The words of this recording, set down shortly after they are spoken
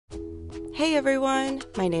Hey everyone,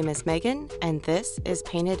 my name is Megan and this is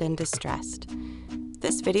Painted and Distressed.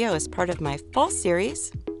 This video is part of my fall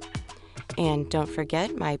series, and don't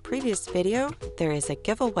forget my previous video, there is a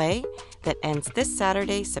giveaway that ends this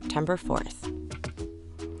Saturday, September 4th.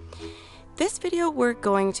 This video we're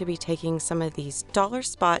going to be taking some of these Dollar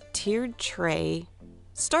Spot tiered tray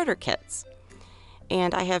starter kits.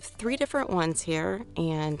 And I have 3 different ones here,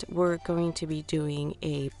 and we're going to be doing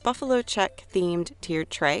a buffalo check themed tiered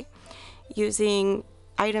tray using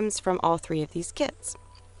items from all 3 of these kits.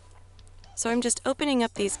 So I'm just opening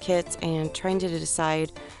up these kits and trying to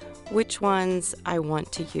decide which ones I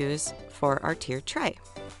want to use for our tiered tray.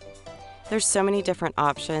 There's so many different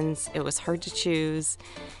options, it was hard to choose,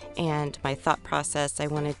 and my thought process, I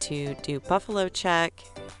wanted to do buffalo check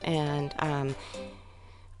and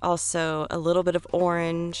also a little bit of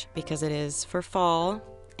orange because it is for fall,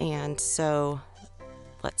 and so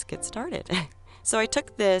let's get started. So I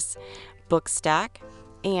took this book stack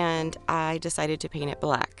and I decided to paint it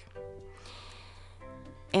black.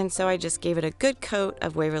 And so I just gave it a good coat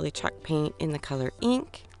of Waverly chalk paint in the color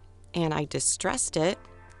ink, and I distressed it,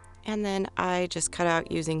 and then I just cut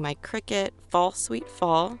out using my Cricut Fall Sweet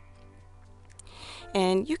Fall.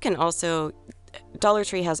 And you can also, Dollar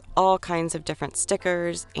Tree has all kinds of different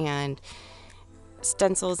stickers and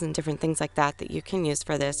stencils and different things like that that you can use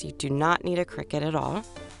for this. You do not need a Cricut at all.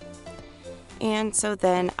 And so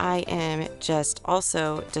then I am just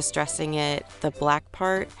also distressing it, the black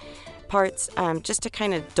parts, just to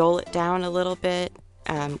kind of dull it down a little bit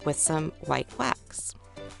with some white wax.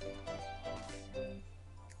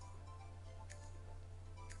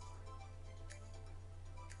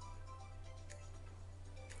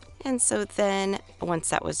 And so then once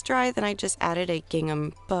that was dry, then I just added a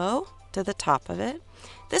gingham bow to the top of it.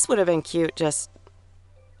 This would have been cute just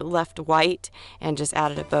left white and just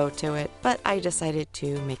added a bow to it, but I decided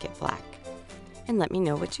to make it black. And let me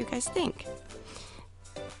know what you guys think.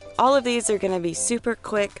 All of these are going to be super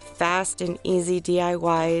quick, fast, and easy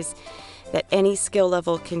DIYs that any skill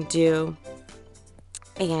level can do,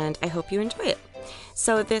 and I hope you enjoy it.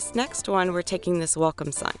 So this next one, we're taking this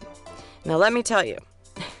welcome sign. Now let me tell you,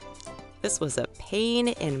 this was a pain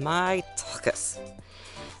in my tuchus.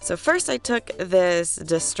 So first I took this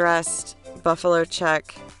distressed buffalo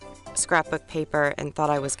check scrapbook paper and thought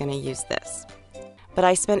I was going to use this. But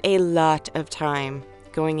I spent a lot of time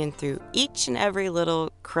going in through each and every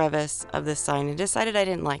little crevice of the sign and decided I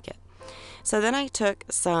didn't like it. So then I took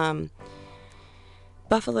some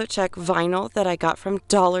buffalo check vinyl that I got from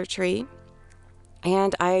Dollar Tree,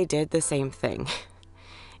 and I did the same thing.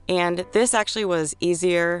 And this actually was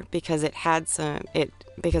easier because it had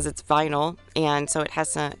because it's vinyl, and so it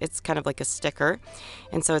has it's kind of like a sticker,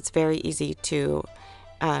 and so it's very easy to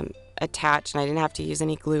attach, and I didn't have to use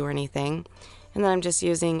any glue or anything. And then I'm just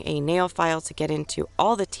using a nail file to get into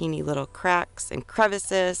all the teeny little cracks and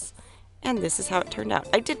crevices, and this is how it turned out.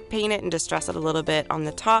 I did paint it and distress it a little bit on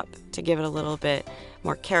the top to give it a little bit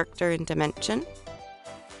more character and dimension.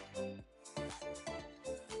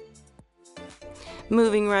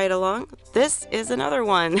 Moving right along, this is another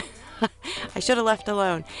one I should have left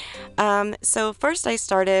alone. So first I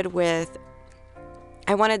started with,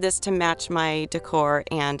 I wanted this to match my decor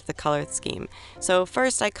and the color scheme. So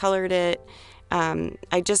first I colored it,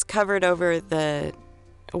 I just covered over the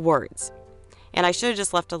words. And I should have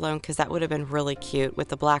just left alone because that would have been really cute with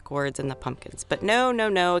the black words and the pumpkins. But no,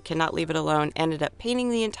 I cannot leave it alone. Ended up painting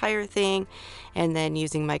the entire thing, and then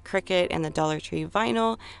using my Cricut and the Dollar Tree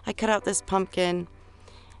vinyl, I cut out this pumpkin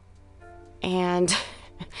and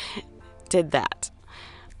did that.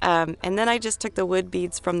 And then I just took the wood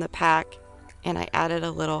beads from the pack and I added a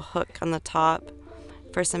little hook on the top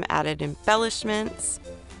for some added embellishments.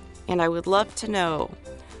 And I would love to know,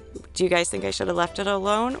 do you guys think I should have left it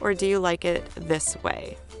alone, or do you like it this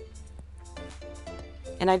way?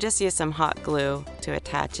 And I just used some hot glue to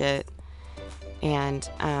attach it. And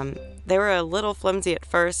they were a little flimsy at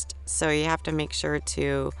first, so you have to make sure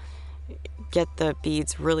to get the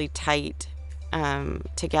beads really tight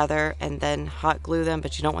together and then hot glue them,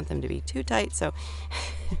 but you don't want them to be too tight, so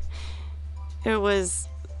it was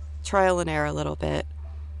trial and error a little bit.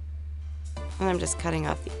 And I'm just cutting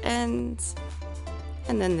off the ends,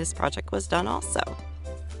 and then this project was done also.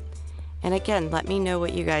 And again, let me know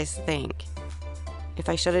what you guys think. If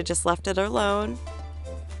I should have just left it alone,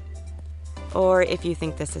 or if you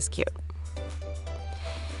think this is cute.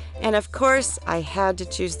 And of course, I had to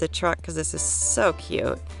choose the truck because this is so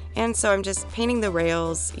cute. And so I'm just painting the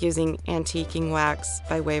rails using Antiquing Wax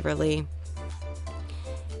by Waverly.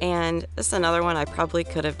 And this is another one I probably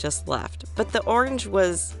could have just left. But the orange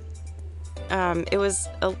was, it was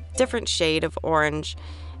a different shade of orange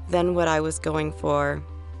than what I was going for.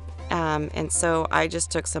 And so I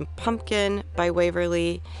just took some Pumpkin by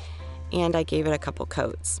Waverly and I gave it a couple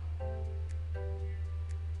coats.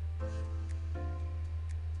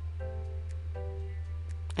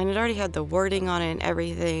 And it already had the wording on it and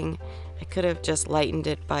everything. I could have just lightened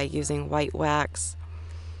it by using white wax,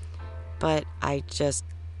 but I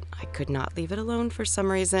could not leave it alone for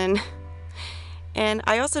some reason. And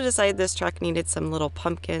I also decided this truck needed some little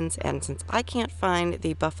pumpkins, and since I can't find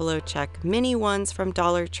the buffalo check mini ones from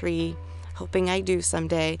Dollar Tree, hoping I do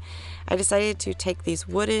someday, I decided to take these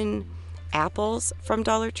wooden apples from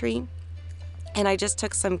Dollar Tree, and I just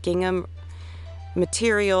took some gingham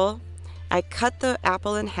material. I cut the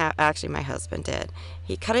apple in half. Actually, my husband did.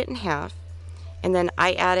 He cut it in half, and then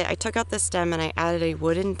I took out the stem and I added a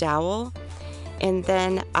wooden dowel, and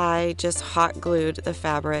then I just hot glued the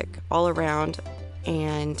fabric all around,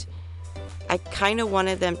 and I kind of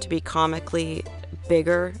wanted them to be comically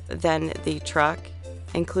bigger than the truck,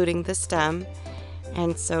 including the stem,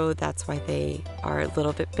 and so that's why they are a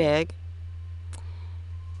little bit big.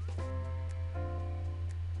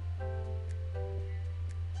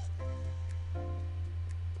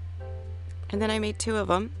 And then I made 2 of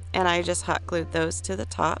them, and I just hot glued those to the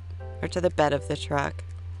top, or to the bed of the truck.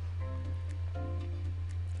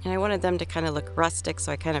 And I wanted them to kind of look rustic,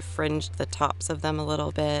 so I kind of fringed the tops of them a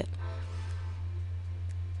little bit.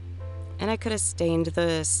 And I could have stained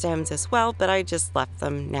the stems as well, but I just left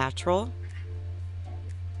them natural.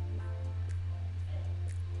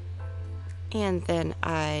 And then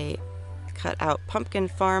I cut out Pumpkin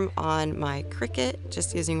Farm on my Cricut,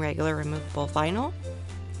 just using regular removable vinyl.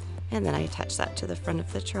 And then I attach that to the front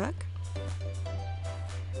of the truck.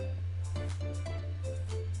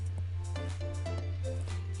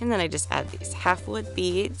 And then I just add these half wood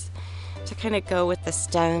beads to kind of go with the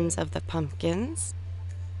stems of the pumpkins.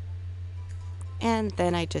 And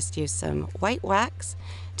then I just use some white wax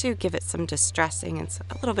to give it some distressing and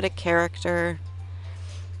a little bit of character.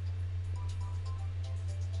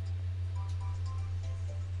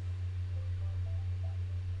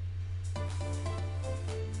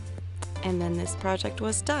 And then this project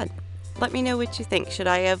was done. Let me know what you think. Should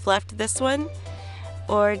I have left this one,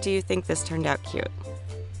 or do you think this turned out cute?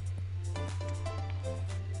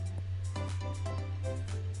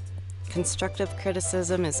 Constructive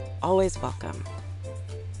criticism is always welcome.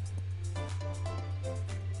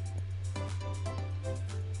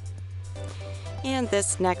 And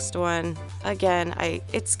this next one, again,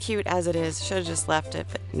 it's cute as it is. Should have just left it,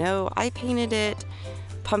 but no, I painted it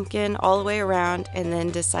pumpkin all the way around and then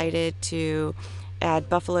decided to add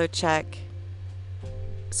buffalo check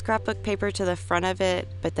scrapbook paper to the front of it,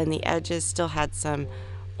 but then the edges still had some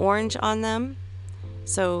orange on them,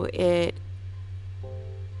 so it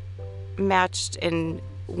matched and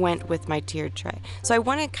went with my tiered tray. So I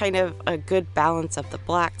wanted kind of a good balance of the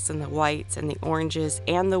blacks and the whites and the oranges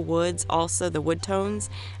and the woods, also the wood tones.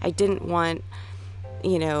 I didn't want,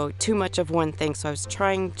 too much of one thing, so I was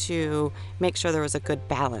trying to make sure there was a good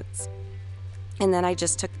balance. And then I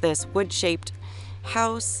just took this wood-shaped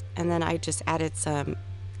house, and then I just added some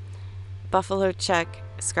buffalo check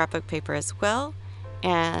scrapbook paper as well.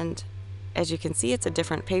 And as you can see, it's a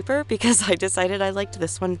different paper because I decided I liked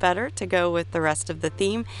this one better to go with the rest of the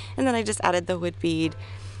theme. And then I just added the wood bead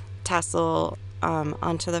tassel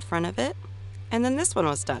onto the front of it. And then this one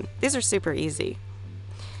was done. These are super easy.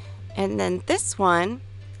 And then this one,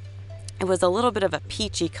 it was a little bit of a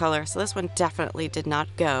peachy color, so this one definitely did not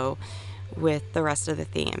go with the rest of the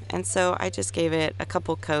theme. And so I just gave it a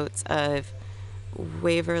couple coats of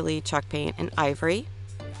Waverly chalk paint and ivory.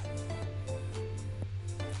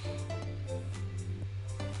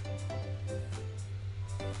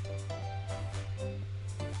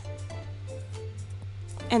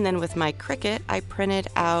 And then with my Cricut, I printed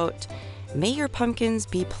out, "May your pumpkins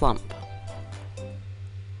be plump,"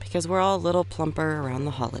 because we're all a little plumper around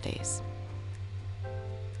the holidays.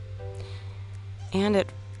 And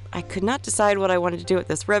I could not decide what I wanted to do with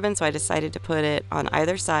this ribbon, so I decided to put it on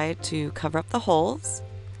either side to cover up the holes.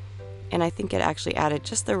 And I think it actually added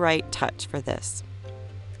just the right touch for this.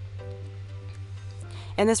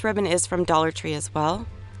 And this ribbon is from Dollar Tree as well.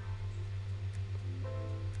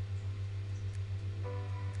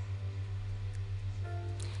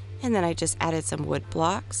 And then I just added some wood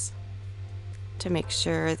blocks to make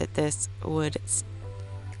sure that this would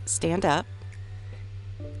stand up.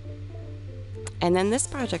 And then this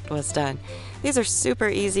project was done. These are super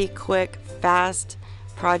easy, quick, fast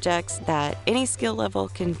projects that any skill level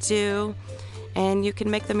can do, and you can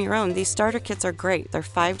make them your own. These starter kits are great. They're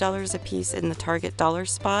 $5 a piece in the Target dollar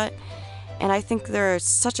spot, and I think they're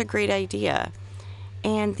such a great idea.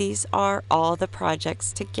 And these are all the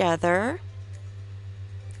projects together.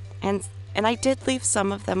 And I did leave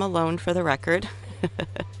some of them alone for the record.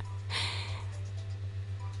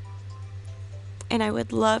 And I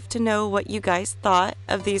would love to know what you guys thought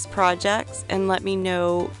of these projects and let me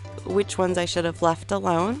know which ones I should have left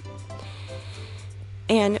alone.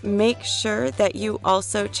 And make sure that you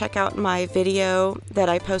also check out my video that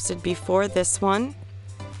I posted before this one.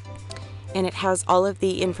 And it has all of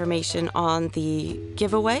the information on the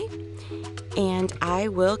giveaway. And I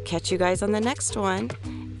will catch you guys on the next one.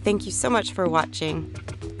 Thank you so much for watching.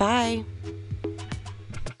 Bye.